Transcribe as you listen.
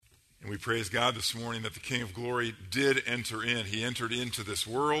We praise God this morning that the King of Glory did enter in. He entered into this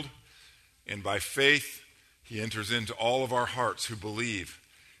world, and by faith, he enters into all of our hearts who believe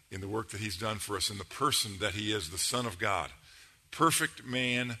in the work that he's done for us, in the person that he is, the Son of God. Perfect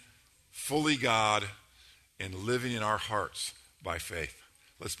man, fully God, and living in our hearts by faith.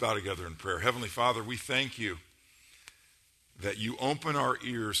 Let's bow together in prayer. Heavenly Father, we thank you that you open our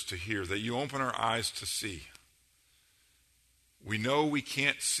ears to hear, that you open our eyes to see. We know we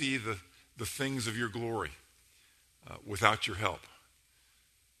can't see the things of your glory without your help.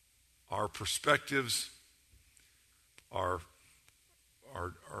 Our perspectives, our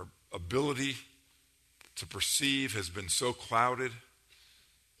ability to perceive has been so clouded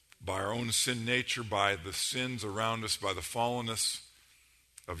by our own sin nature, by the sins around us, by the fallenness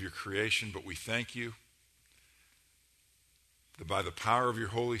of your creation. But we thank you that by the power of your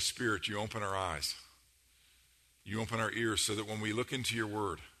Holy Spirit, you open our eyes. You open our ears so that when we look into your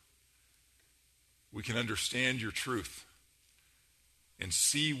word, we can understand your truth and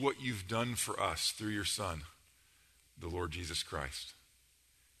see what you've done for us through your Son, the Lord Jesus Christ.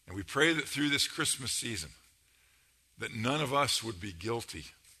 And we pray that through this Christmas season, that none of us would be guilty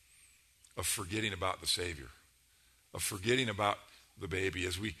of forgetting about the Savior, of forgetting about the baby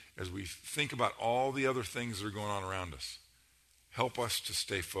as we think about all the other things that are going on around us. Help us to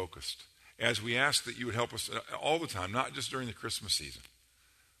stay focused. As we ask that you would help us all the time, not just during the Christmas season,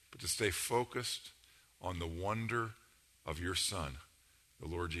 but to stay focused on the wonder of your Son, the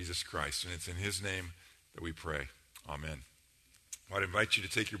Lord Jesus Christ. And it's in his name that we pray. Amen. I'd invite you to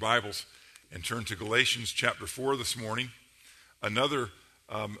take your Bibles and turn to Galatians chapter 4 this morning. Another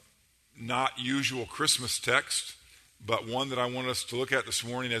not usual Christmas text, but one that I want us to look at this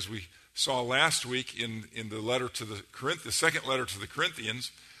morning, as we saw last week in the letter to the second letter to the Corinthians,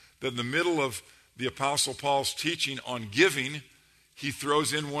 that in the middle of the Apostle Paul's teaching on giving, he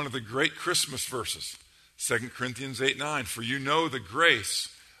throws in one of the great Christmas verses, 2 Corinthians 8:9. For you know the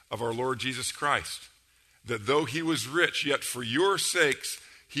grace of our Lord Jesus Christ, that though he was rich, yet for your sakes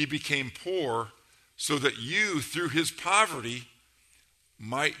he became poor, so that you through his poverty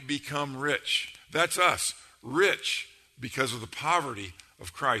might become rich. That's us, rich because of the poverty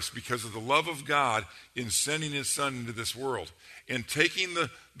of Christ, because of the love of God in sending his Son into this world and taking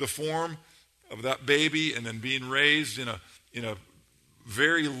the form of that baby and then being raised in a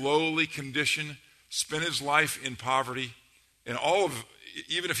very lowly condition, spent his life in poverty, and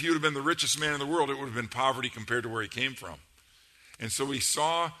even if he would have been the richest man in the world, it would have been poverty compared to where he came from. And so we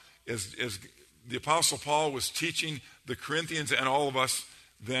saw as the Apostle Paul was teaching the Corinthians and all of us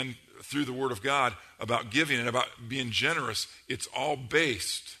then through the Word of God about giving and about being generous, it's all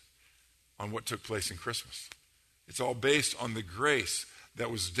based on what took place in Christmas. It's all based on the grace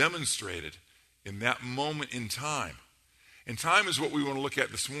that was demonstrated in that moment in time. And time is what we want to look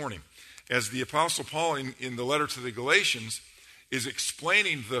at this morning. As the Apostle Paul in the letter to the Galatians is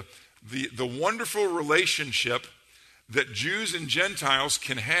explaining the wonderful relationship that Jews and Gentiles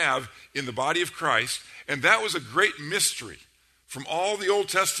can have in the body of Christ. And that was a great mystery from all the Old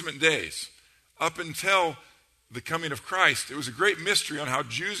Testament days up until the coming of Christ. It was a great mystery on how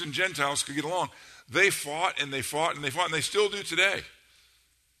Jews and Gentiles could get along. They fought and they fought and they fought, and they still do today.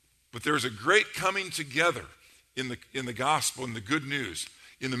 But there's a great coming together in the gospel, in the good news,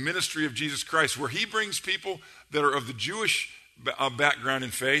 in the ministry of Jesus Christ, where he brings people that are of the Jewish background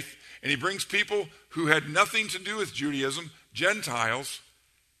in faith, and he brings people who had nothing to do with Judaism, Gentiles.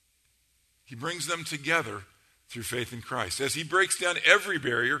 He brings them together through faith in Christ. As he breaks down every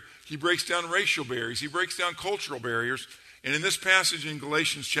barrier, he breaks down racial barriers, he breaks down cultural barriers. And in this passage in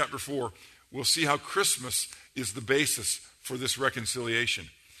Galatians chapter 4, we'll see how Christmas is the basis for this reconciliation.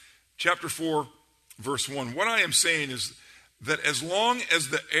 Chapter 4, verse 1. What I am saying is that as long as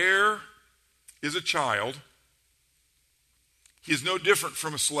the heir is a child, he is no different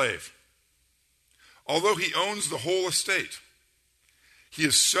from a slave. Although he owns the whole estate, he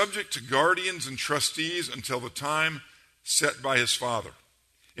is subject to guardians and trustees until the time set by his father.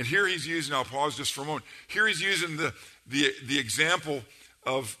 And here he's using, I'll pause just for a moment, here he's using the example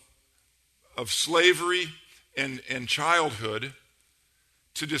of slavery and childhood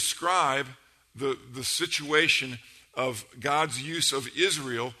to describe the situation of God's use of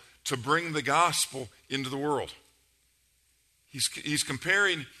Israel to bring the gospel into the world. He's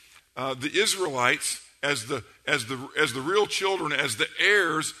comparing the Israelites as the real children, as the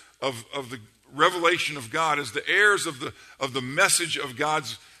heirs of the revelation of God, as the heirs of the message of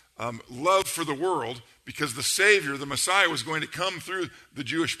God's love for the world, because the Savior, the Messiah, was going to come through the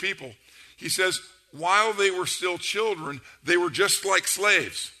Jewish people. He says, while they were still children, they were just like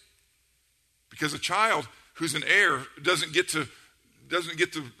slaves. Because a child who's an heir doesn't get to doesn't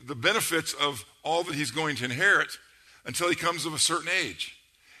get the benefits of all that he's going to inherit until he comes of a certain age.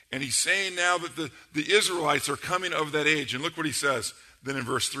 And he's saying now that the Israelites are coming of that age. And look what he says then in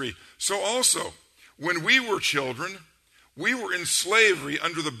verse 3. So also, when we were children, we were in slavery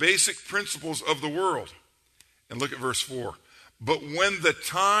under the basic principles of the world. And look at verse 4. But when the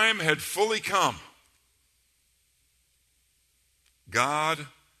time had fully come, God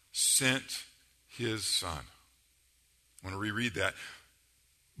sent his Son. I want to reread that.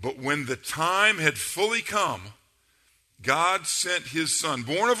 But when the time had fully come, God sent his Son,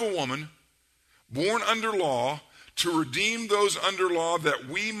 born of a woman, born under law, to redeem those under law, that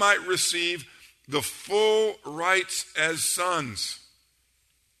we might receive the full rights as sons.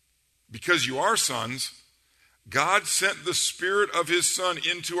 Because you are sons, God sent the Spirit of his Son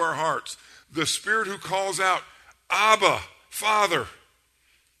into our hearts, the Spirit who calls out, Abba, Father.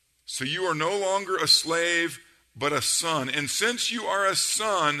 So you are no longer a slave, but a son. And since you are a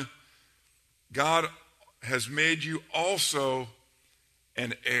son, God has made you also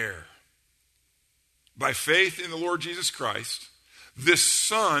an heir. By faith in the Lord Jesus Christ, this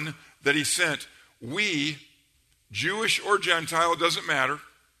Son that he sent, we, Jewish or Gentile, it doesn't matter,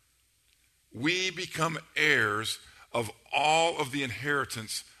 we become heirs of all of the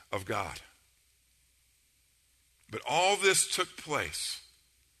inheritance of God. But all this took place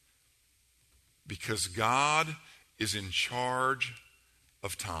because God is in charge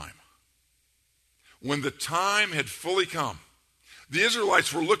of time. When the time had fully come, the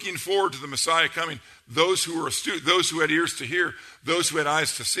Israelites were looking forward to the Messiah coming. Those who were astute, those who had ears to hear, those who had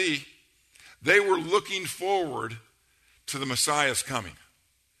eyes to see, they were looking forward to the Messiah's coming.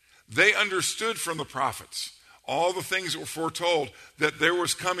 They understood from the prophets all the things that were foretold that there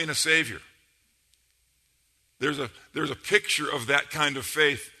was coming a Savior. There's a picture of that kind of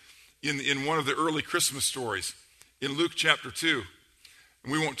faith in one of the early Christmas stories in Luke chapter 2.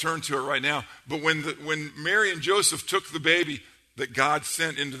 And we won't turn to it right now. But when Mary and Joseph took the baby that God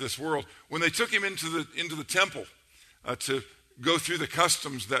sent into this world, when they took him into the temple to go through the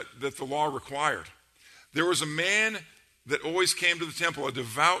customs that the law required, there was a man that always came to the temple, a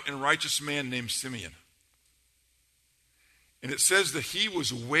devout and righteous man named Simeon. And it says that he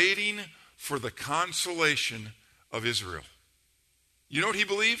was waiting for the consolation of Israel. You know what he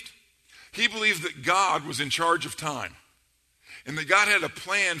believed? He believed that God was in charge of time. And that God had a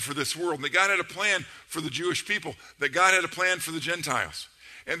plan for this world. And that God had a plan for the Jewish people. That God had a plan for the Gentiles.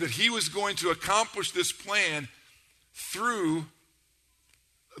 And that he was going to accomplish this plan through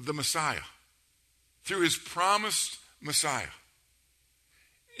the Messiah. Through his promised Messiah.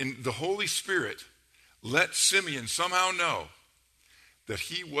 And the Holy Spirit let Simeon somehow know that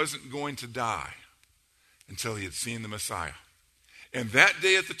he wasn't going to die until he had seen the Messiah. And that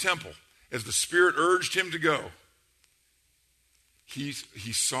day at the temple, as the Spirit urged him to go, he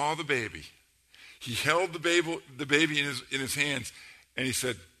saw the baby. He held the baby in his hands, and he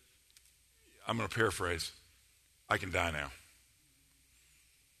said, I'm going to paraphrase, I can die now.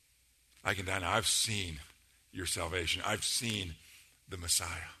 I can die now. I've seen your salvation. I've seen the Messiah.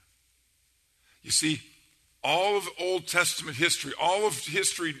 You see, all of Old Testament history, all of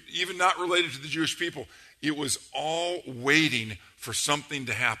history, even not related to the Jewish people, it was all waiting for something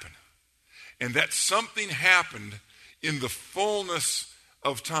to happen. And that something happened in the fullness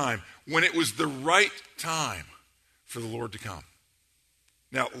of time, when it was the right time for the Lord to come.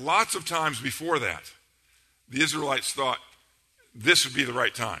 Now, lots of times before that, the Israelites thought this would be the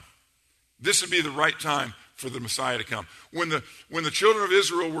right time. This would be the right time for the Messiah to come. When the children of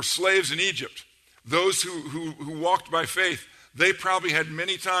Israel were slaves in Egypt, those who walked by faith, they probably had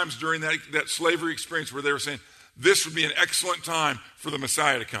many times during that slavery experience where they were saying, this would be an excellent time for the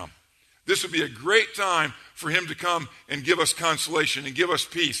Messiah to come. This would be a great time for him to come and give us consolation and give us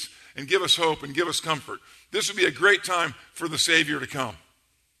peace and give us hope and give us comfort. This would be a great time for the Savior to come.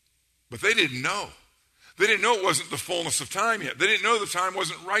 But they didn't know. They didn't know it wasn't the fullness of time yet. They didn't know the time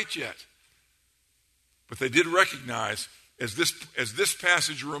wasn't right yet. But they did recognize, as this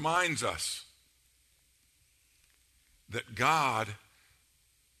passage reminds us, that God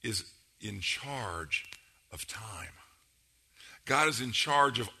is in charge of time. God is in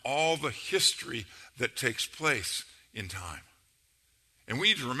charge of all the history that takes place in time. And we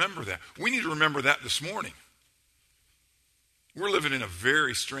need to remember that. We need to remember that this morning. We're living in a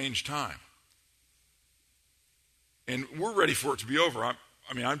very strange time. And we're ready for it to be over.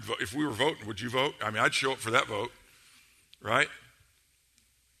 If we were voting, would you vote? I'd show up for that vote, right?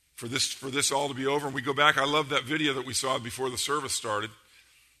 For this all to be over. And we go back, I love that video that we saw before the service started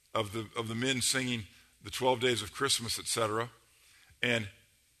of the men singing the 12 days of Christmas, etc. And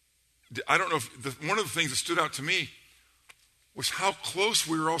I don't know if one of the things that stood out to me was how close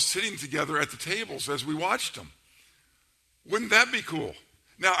we were all sitting together at the tables as we watched them. Wouldn't that be cool?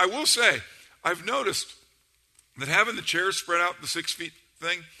 Now, I will say, I've noticed that having the chairs spread out, the 6 feet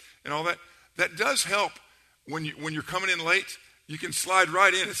thing and all that, that does help when you're coming in late. You can slide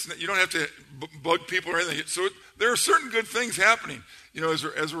right in. You don't have to bug people or anything. So there are certain good things happening, as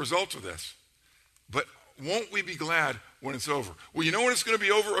a result of this. But won't we be glad when it's over? Well, you know when it's going to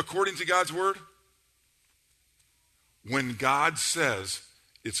be over according to God's word? When God says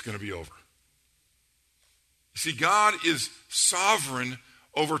it's going to be over. You see, God is sovereign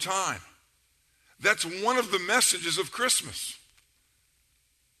over time. That's one of the messages of Christmas.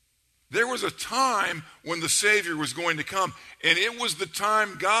 There was a time when the Savior was going to come, and it was the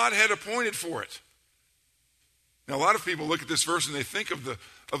time God had appointed for it. Now, a lot of people look at this verse and they think of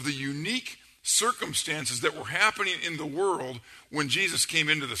the unique circumstances that were happening in the world when Jesus came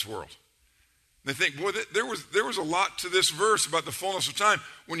into this world. They think, boy, there was a lot to this verse about the fullness of time.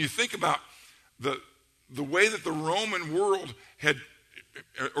 When you think about the way that the Roman world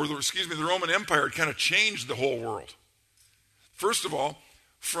the Roman Empire had kind of changed the whole world. First of all,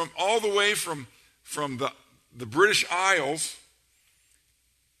 from all the way from the British Isles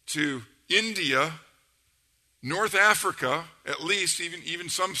to India, North Africa, at least, even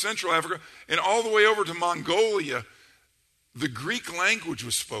some Central Africa, and all the way over to Mongolia, the Greek language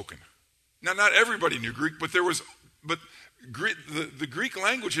was spoken. Now, not everybody knew Greek, but the Greek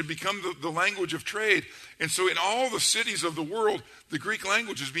language had become the language of trade. And so in all the cities of the world, the Greek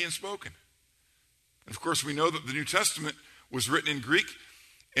language was being spoken. And of course, we know that the New Testament was written in Greek,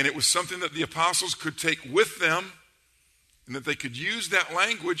 and it was something that the apostles could take with them, and that they could use that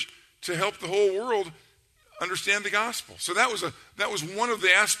language to help the whole world understand the gospel. So that was one of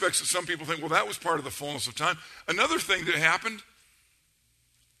the aspects that some people think, well, that was part of the fullness of time. Another thing that happened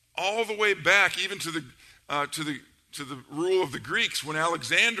all the way back, even to the rule of the Greeks, when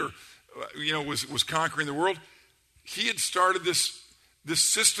Alexander, was conquering the world, he had started this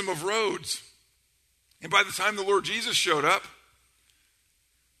system of roads. And by the time the Lord Jesus showed up,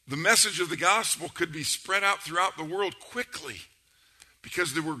 the message of the gospel could be spread out throughout the world quickly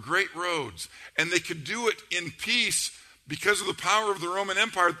because there were great roads. And they could do it in peace because of the power of the Roman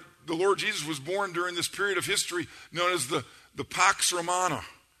Empire. The Lord Jesus was born during this period of history known as the Pax Romana,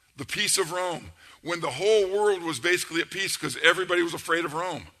 the peace of Rome, when the whole world was basically at peace because everybody was afraid of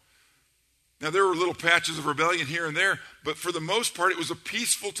Rome. Now, there were little patches of rebellion here and there, but for the most part, it was a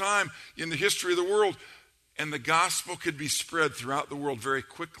peaceful time in the history of the world, and the gospel could be spread throughout the world very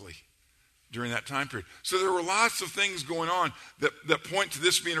quickly during that time period. So there were lots of things going on that point to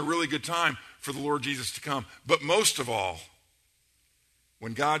this being a really good time for the Lord Jesus to come. But most of all,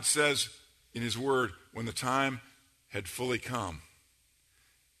 when God says in his word, when the time had fully come,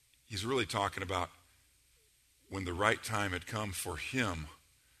 he's really talking about when the right time had come for him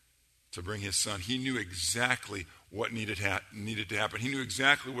to bring his son. He knew exactly what needed to happen. He knew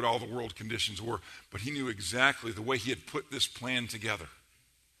exactly what all the world conditions were, but he knew exactly the way he had put this plan together.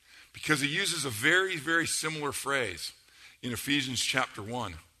 Because he uses a very, very similar phrase in Ephesians chapter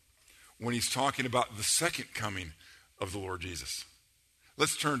 1 when he's talking about the second coming of the Lord Jesus.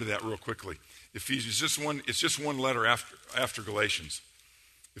 Let's turn to that real quickly. Ephesians, it's just one letter after Galatians.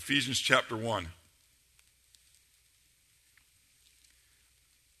 Ephesians chapter 1.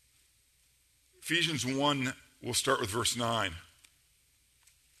 Ephesians 1, we'll start with verse 9.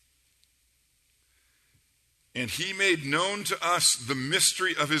 And he made known to us the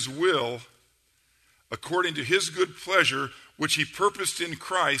mystery of his will, according to his good pleasure, which he purposed in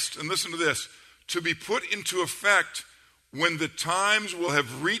Christ, and listen to this, to be put into effect when the times will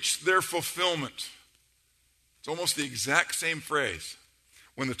have reached their fulfillment. It's almost the exact same phrase.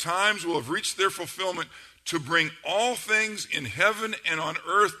 When the times will have reached their fulfillment, to bring all things in heaven and on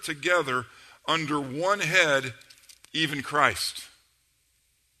earth together under one head, even Christ.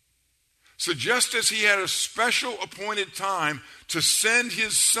 So just as he had a special appointed time to send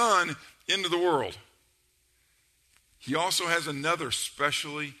his son into the world, he also has another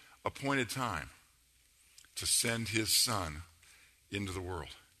specially appointed time to send his son into the world.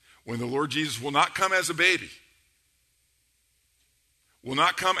 When the Lord Jesus will not come as a baby, will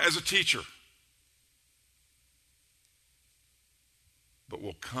not come as a teacher, but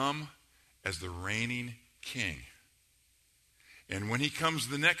will come as the reigning king. And when he comes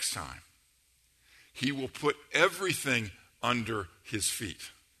the next time, he will put everything under his feet.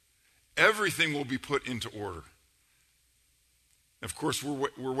 Everything will be put into order. Of course,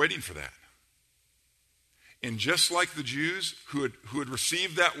 we're waiting for that. And just like the Jews who had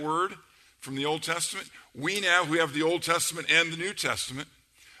received that word from the Old Testament, we now who have the Old Testament and the New Testament,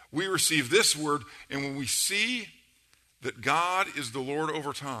 we receive this word, and when we see that God is the Lord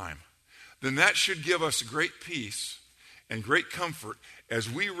over time, then that should give us great peace and great comfort as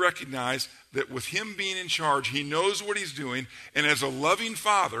we recognize that with him being in charge, he knows what he's doing, and as a loving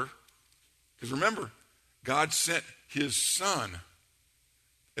father, because remember, God sent his son,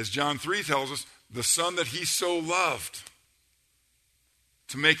 as John 3 tells us, the son that he so loved,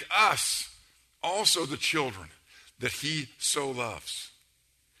 to make us also the children that he so loves.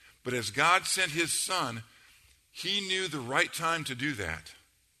 But as God sent his son, he knew the right time to do that.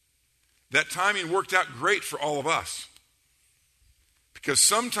 That timing worked out great for all of us. Because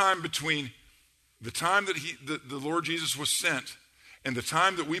sometime between the time that the Lord Jesus was sent and the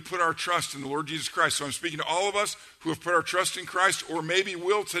time that we put our trust in the Lord Jesus Christ, so I'm speaking to all of us who have put our trust in Christ or maybe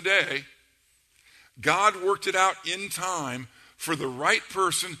will today, God worked it out in time for the right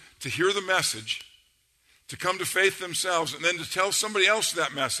person to hear the message, to come to faith themselves, and then to tell somebody else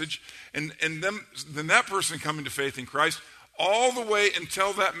that message, and then that person coming to faith in Christ, all the way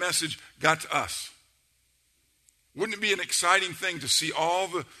until that message got to us. Wouldn't it be an exciting thing to see all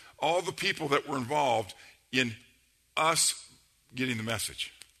the people that were involved in us getting the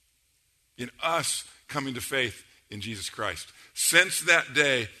message, in us coming to faith in Jesus Christ? Since that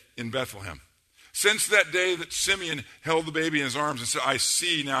day in Bethlehem, since that day that Simeon held the baby in his arms and said, I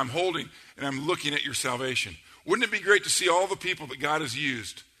see, now I'm holding and I'm looking at your salvation. Wouldn't it be great to see all the people that God has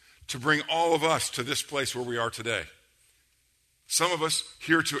used to bring all of us to this place where we are today? Some of us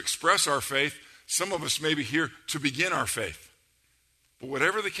here to express our faith, some of us maybe here to begin our faith. But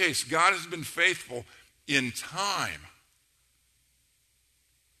whatever the case, God has been faithful in time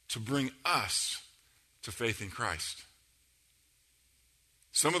to bring us to faith in Christ.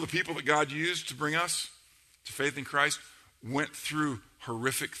 Some of the people that God used to bring us to faith in Christ went through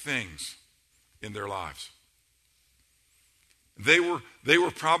horrific things in their lives. They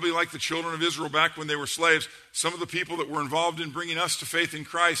were probably like the children of Israel back when they were slaves. Some of the people that were involved in bringing us to faith in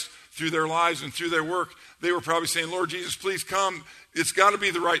Christ through their lives and through their work, they were probably saying, Lord Jesus, please come. It's got to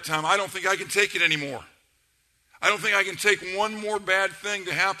be the right time. I don't think I can take it anymore. I don't think I can take one more bad thing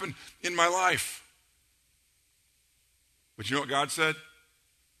to happen in my life. But you know what God said?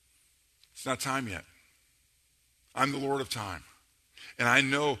 It's not time yet. I'm the Lord of time. And I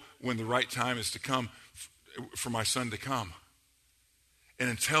know when the right time is to come for my son to come. And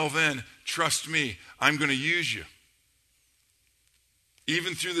until then, trust me, I'm going to use you.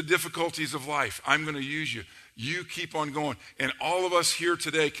 Even through the difficulties of life, I'm going to use you. You keep on going. And all of us here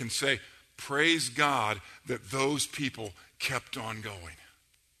today can say, praise God that those people kept on going.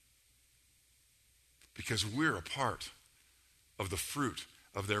 Because we're a part of the fruit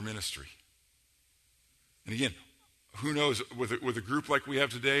of their ministry. And again, who knows, with a group like we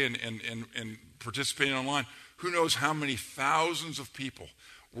have today and participating online, who knows how many thousands of people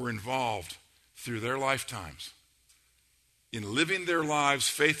were involved through their lifetimes in living their lives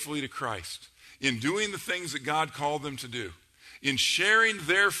faithfully to Christ, in doing the things that God called them to do, in sharing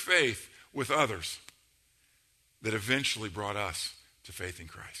their faith with others that eventually brought us to faith in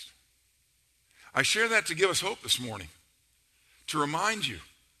Christ. I share that to give us hope this morning, to remind you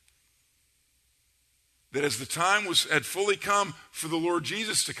that as the time had fully come for the Lord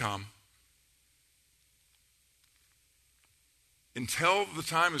Jesus to come, until the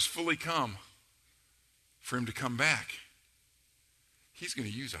time is fully come for him to come back, he's going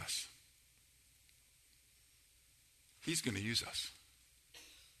to use us. He's going to use us.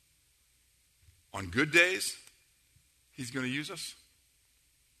 On good days, he's going to use us.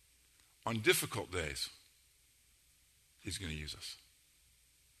 On difficult days, he's going to use us.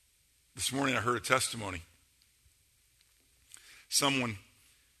 This morning I heard a testimony. Someone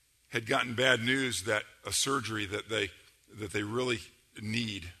had gotten bad news that a surgery that they really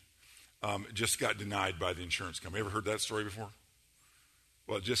need just got denied by the insurance company. Ever heard that story before?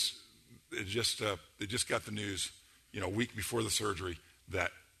 Well, they just got the news, a week before the surgery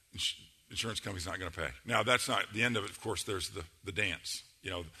that insurance company's not going to pay. Now, that's not the end of it. Of course, there's the dance,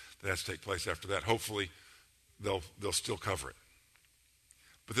 that has to take place after that. Hopefully, they'll still cover it.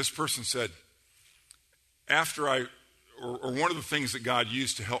 But this person said, after one of the things that God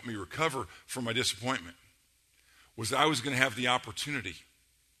used to help me recover from my disappointment was I was going to have the opportunity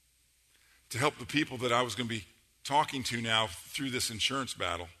to help the people that I was going to be talking to now through this insurance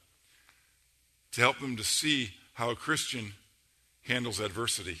battle, to help them to see how a Christian handles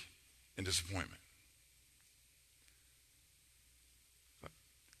adversity and disappointment.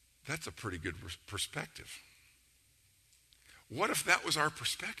 That's a pretty good perspective. What if that was our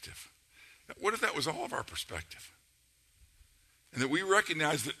perspective? What if that was all of our perspective? And that we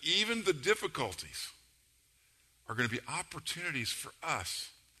recognize that even the difficulties are going to be opportunities for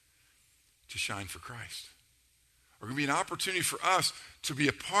us to shine for Christ. are going to be an opportunity for us to be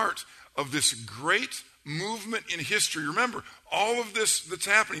a part of this great movement in history. Remember, all of this that's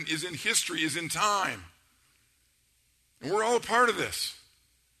happening is in history, is in time. And we're all a part of this.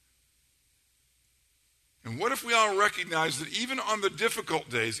 And what if we all recognize that even on the difficult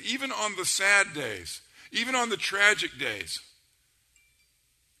days, even on the sad days, even on the tragic days,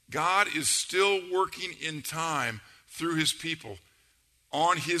 God is still working in time through his people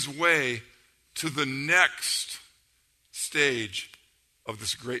on his way to the next stage of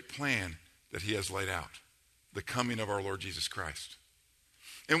this great plan that he has laid out, the coming of our Lord Jesus Christ.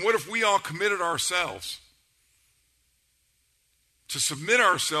 And what if we all committed ourselves to submit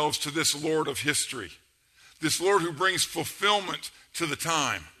ourselves to this Lord of history, this Lord who brings fulfillment to the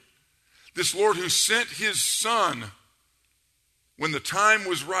time, this Lord who sent his Son when the time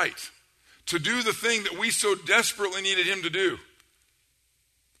was right to do the thing that we so desperately needed him to do,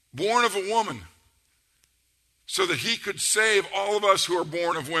 born of a woman, so that he could save all of us who are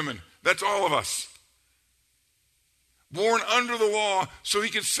born of women. That's all of us. Born under the law, so he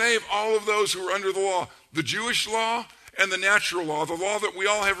could save all of those who are under the law, the Jewish law and the natural law, the law that we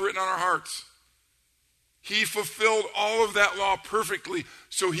all have written on our hearts. He fulfilled all of that law perfectly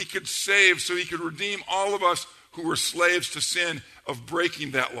so he could save, so he could redeem all of us who were slaves to sin of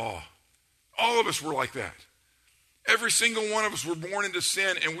breaking that law. All of us were like that. Every single one of us were born into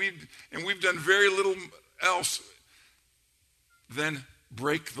sin, and we've done very little else than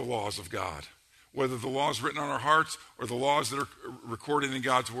break the laws of God, whether the laws written on our hearts or the laws that are recorded in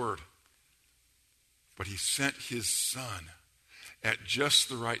God's word. But he sent his Son at just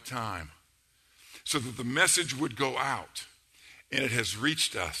the right time so that the message would go out, and it has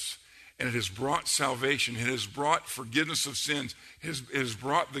reached us, and it has brought salvation, it has brought forgiveness of sins, it has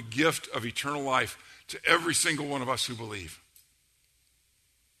brought the gift of eternal life to every single one of us who believe.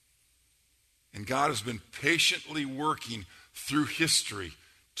 And God has been patiently working through history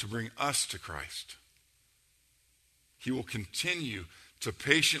to bring us to Christ. He will continue to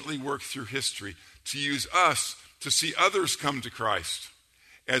patiently work through history to use us to see others come to Christ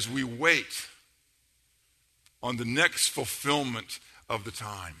as we wait on the next fulfillment of the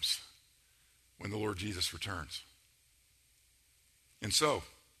times when the Lord Jesus returns. And so,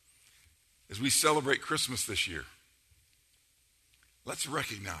 as we celebrate Christmas this year, let's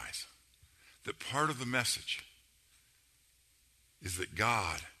recognize that part of the message is that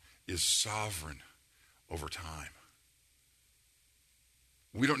God is sovereign over time.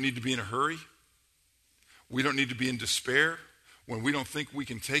 We don't need to be in a hurry. We don't need to be in despair when we don't think we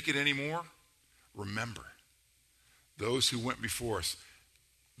can take it anymore. Remember, those who went before us,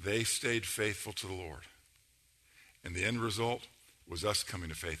 they stayed faithful to the Lord. And the end result was us coming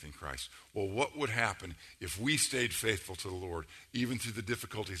to faith in Christ. Well, what would happen if we stayed faithful to the Lord, even through the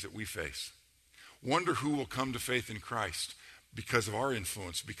difficulties that we face? Wonder who will come to faith in Christ because of our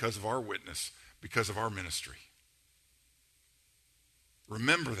influence, because of our witness, because of our ministry.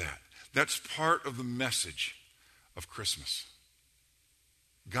 Remember that. That's part of the message of Christmas.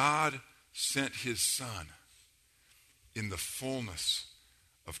 God sent his Son in the fullness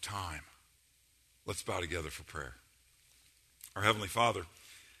of time. Let's bow together for prayer. Our Heavenly Father,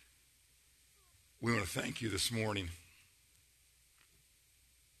 we want to thank you this morning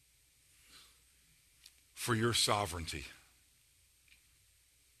for your sovereignty.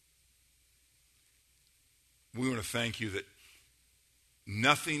 We want to thank you that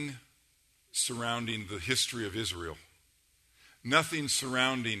nothing surrounding the history of Israel, nothing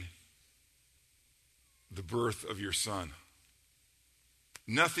surrounding the birth of your Son,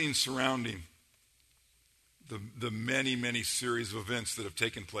 nothing surrounding the many, many series of events that have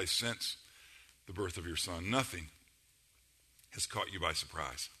taken place since the birth of your Son, nothing has caught you by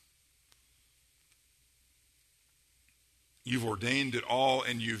surprise. You've ordained it all,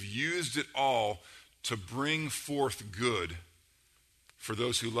 and you've used it all to bring forth good for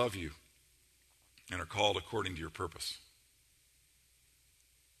those who love you and are called according to your purpose.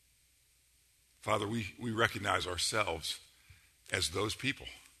 Father, we recognize ourselves as those people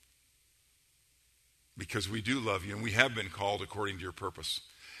because we do love you and we have been called according to your purpose.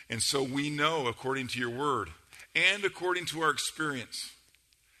 And so we know, according to your word and according to our experience,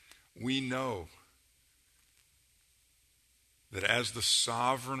 we know that as the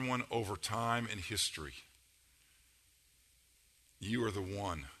sovereign one over time and history, you are the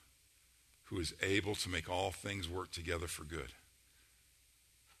one who is able to make all things work together for good.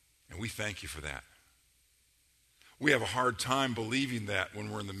 And we thank you for that. We have a hard time believing that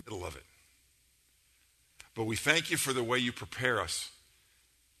when we're in the middle of it. But we thank you for the way you prepare us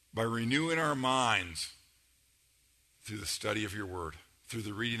by renewing our minds through the study of your word, through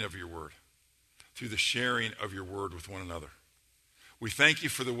the reading of your word, through the sharing of your word with one another. We thank you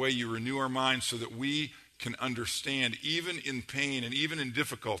for the way you renew our minds so that we can understand, even in pain and even in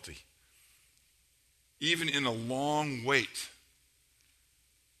difficulty, even in a long wait,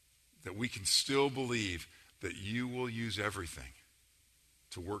 that we can still believe that you will use everything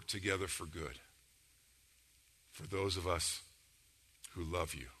to work together for good for those of us who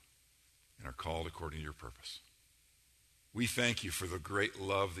love you and are called according to your purpose. We thank you for the great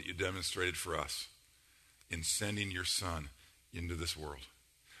love that you demonstrated for us in sending your Son into this world.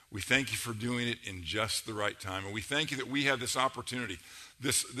 We thank you for doing it in just the right time. And we thank you that we have this opportunity,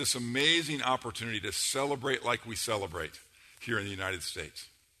 this amazing opportunity to celebrate like we celebrate here in the United States.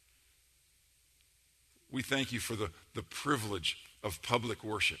 We thank you for the privilege of public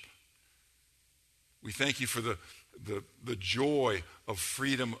worship. We thank you for the joy of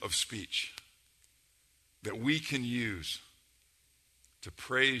freedom of speech that we can use to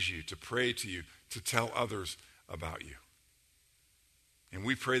praise you, to pray to you, to tell others about you. And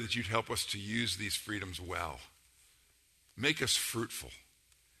we pray that you'd help us to use these freedoms well. Make us fruitful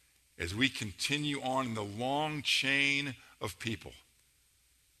as we continue on in the long chain of people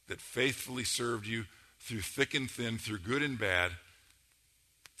that faithfully served you through thick and thin, through good and bad,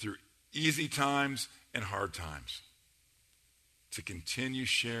 through easy times and hard times, to continue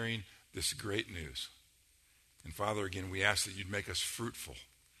sharing this great news. And Father, again, we ask that you'd make us fruitful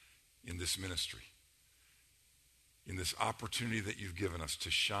in this ministry, in this opportunity that you've given us to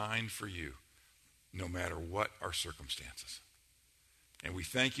shine for you, no matter what our circumstances. And we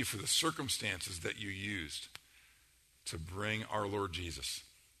thank you for the circumstances that you used to bring our Lord Jesus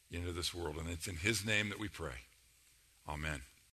into this world. And it's in his name that we pray. Amen.